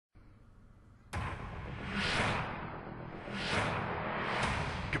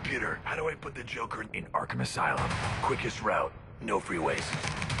computer, how do I put the Joker in Arkham Asylum? Quickest route, no freeways.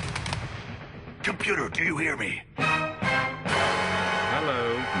 Computer, do you hear me?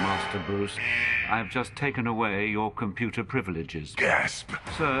 Hello, Master Bruce. I've just taken away your computer privileges. Gasp.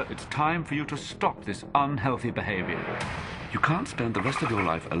 Sir, it's time for you to stop this unhealthy behavior. You can't spend the rest of your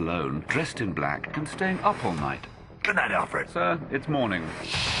life alone, dressed in black, and staying up all night. Good night, Alfred. Sir, it's morning.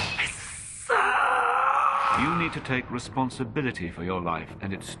 You need to take responsibility for your life,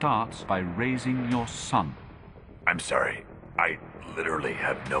 and it starts by raising your son. I'm sorry. I literally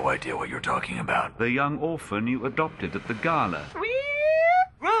have no idea what you're talking about. The young orphan you adopted at the gala.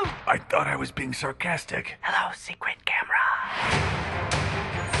 I thought I was being sarcastic. Hello, secret camera.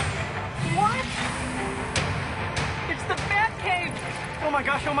 What? It's the Batcave! Oh my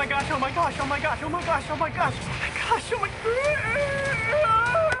gosh, oh my gosh, oh my gosh, oh my gosh, oh my gosh, oh my gosh, oh my gosh, oh my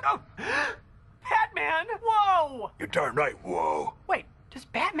gosh. Batman! Whoa! You're darn right, whoa. Wait, does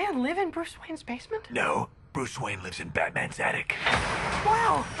Batman live in Bruce Wayne's basement? No, Bruce Wayne lives in Batman's attic.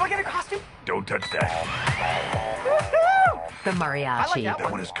 Wow! Do I get a costume? Don't touch that. The Mariachi. that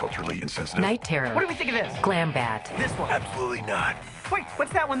That one is culturally insensitive. Night Terror. What do we think of this? Glam Bat. This one. Absolutely not. Wait,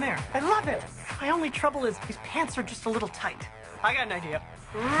 what's that one there? I love it. My only trouble is these pants are just a little tight. I got an idea.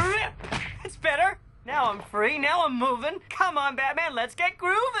 It's better. Now I'm free. Now I'm moving. Come on, Batman. Let's get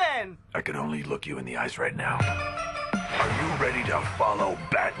grooving. I can only look you in the eyes right now. Are you ready to follow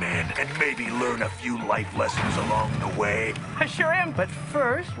Batman and maybe learn a few life lessons along the way? I sure am. But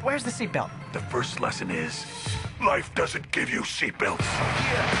first, where's the seatbelt? The first lesson is, life doesn't give you seatbelts.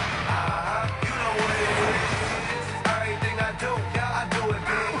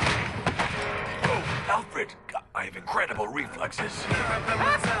 Oh, Alfred, I have incredible reflexes.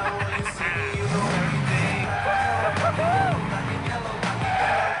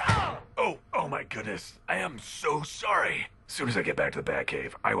 Oh my goodness. I am so sorry. As soon as I get back to the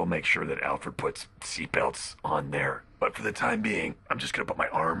Batcave, I will make sure that Alfred puts seatbelts on there. But for the time being, I'm just gonna put my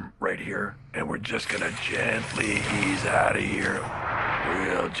arm right here, and we're just gonna gently ease out of here.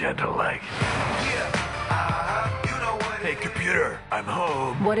 Real gentle like. Hey, computer, I'm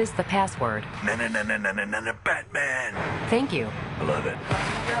home. What is the password? Na na na na na na na Batman. Thank you. I love it.